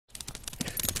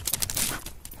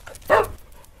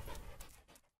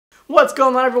What's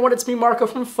going on, everyone? It's me, Marco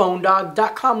from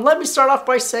PhoneDog.com. Let me start off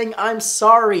by saying I'm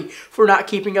sorry for not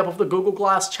keeping up with the Google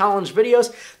Glass Challenge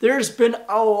videos. There's been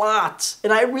a lot,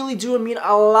 and I really do mean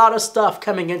a lot of stuff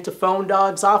coming into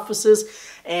PhoneDog's offices,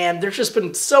 and there's just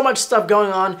been so much stuff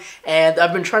going on, and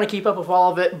I've been trying to keep up with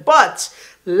all of it, but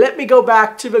let me go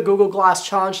back to the Google Glass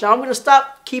Challenge. Now, I'm going to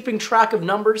stop keeping track of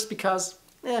numbers because,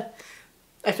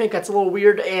 I think that's a little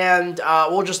weird, and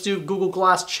we'll just do Google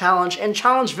Glass Challenge and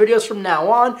challenge videos from now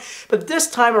on. But this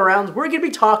time around, we're going to be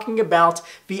talking about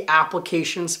the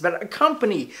applications that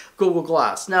accompany Google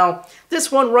Glass. Now,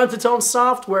 this one runs its own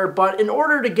software, but in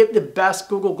order to get the best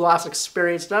Google Glass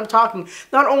experience, and I'm talking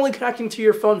not only connecting to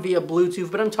your phone via Bluetooth,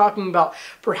 but I'm talking about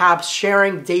perhaps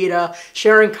sharing data,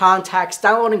 sharing contacts,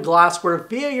 downloading glassware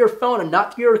via your phone and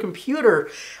not your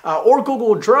computer or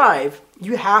Google Drive,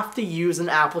 you have to use an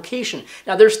application.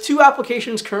 Now, there's two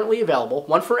applications currently available,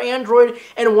 one for Android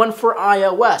and one for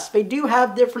iOS. They do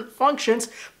have different functions,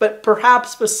 but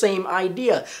perhaps the same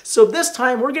idea. So this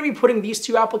time, we're going to be putting these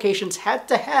two applications head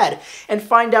to head and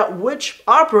find out which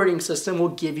operating system will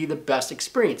give you the best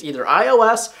experience, either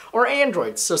iOS or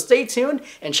Android. So stay tuned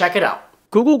and check it out.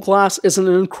 Google Glass is an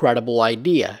incredible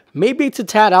idea. Maybe it's a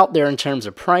tad out there in terms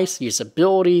of price,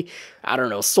 usability,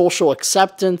 social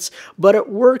acceptance, but it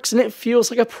works and it feels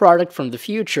like a product from the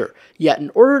future. Yet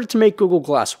in order to make Google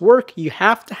Glass work, you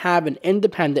have to have an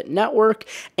independent network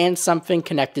and something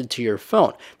connected to your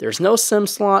phone. There's no SIM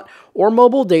slot or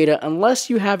mobile data unless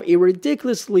you have a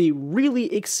ridiculously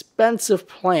really expensive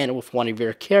plan with one of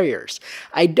your carriers.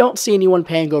 I don't see anyone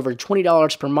paying over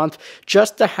 $20 per month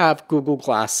just to have Google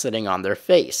Glass sitting on their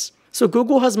face. So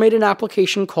Google has made an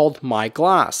application called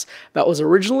MyGlass that was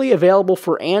originally available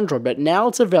for Android, but now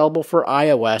it's available for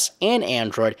iOS and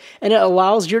Android, and it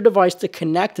allows your device to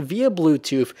connect via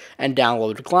Bluetooth and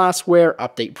download glassware,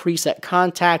 update preset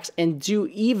contacts, and do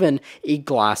even a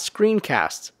glass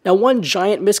screencast. Now, one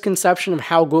giant misconception of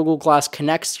how Google Glass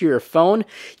connects to your phone,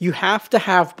 you have to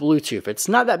have Bluetooth. It's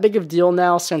not that big of a deal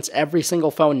now since every single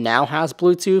phone now has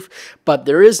Bluetooth, but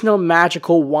there is no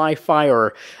magical Wi-Fi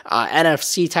or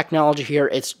NFC technology here.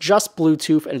 It's just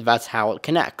Bluetooth, and that's how it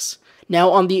connects.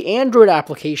 Now, on the Android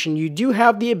application, you do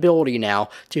have the ability now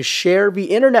to share the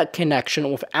internet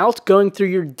connection without going through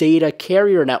your data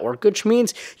carrier network, which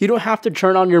means you don't have to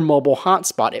turn on your mobile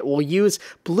hotspot. It will use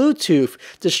Bluetooth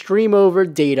to stream over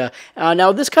data.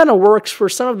 Now, this kind of works for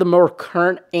some of the more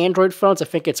current Android phones. I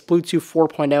think it's Bluetooth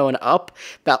 4.0 and up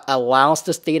that allows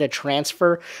this data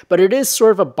transfer, but it is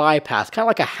sort of a bypass, kind of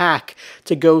like a hack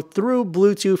to go through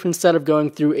Bluetooth instead of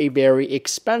going through a very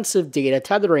expensive data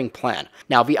tethering plan.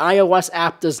 Now, the iOS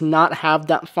app does not have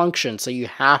that function, so you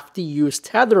have to use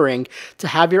tethering to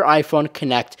have your iPhone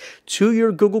connect to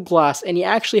your Google Glass, and you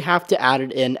actually have to add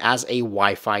it in as a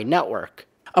Wi-Fi network.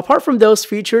 Apart from those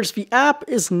features, the app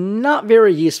is not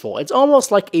very useful. It's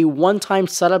almost like a one-time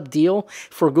setup deal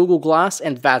for Google Glass,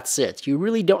 and that's it. You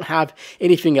really don't have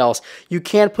anything else. You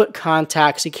can't put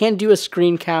contacts, you can't do a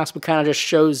screencast, but kind of just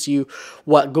shows you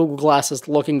what Google Glass is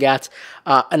looking at.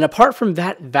 And apart from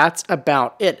that, that's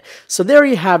about it. So there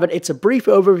you have it. It's a brief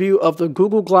overview of the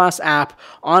Google Glass app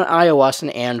on iOS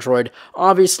and Android.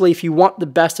 Obviously, if you want the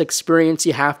best experience,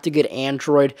 you have to get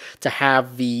Android to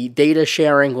have the data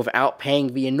sharing without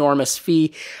paying the enormous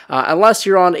fee. Unless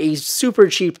you're on a super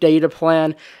cheap data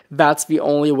plan, that's the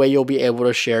only way you'll be able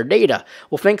to share data.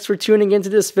 Well, thanks for tuning into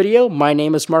this video. My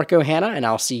name is Marco Hanna, and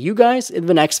I'll see you guys in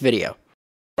the next video.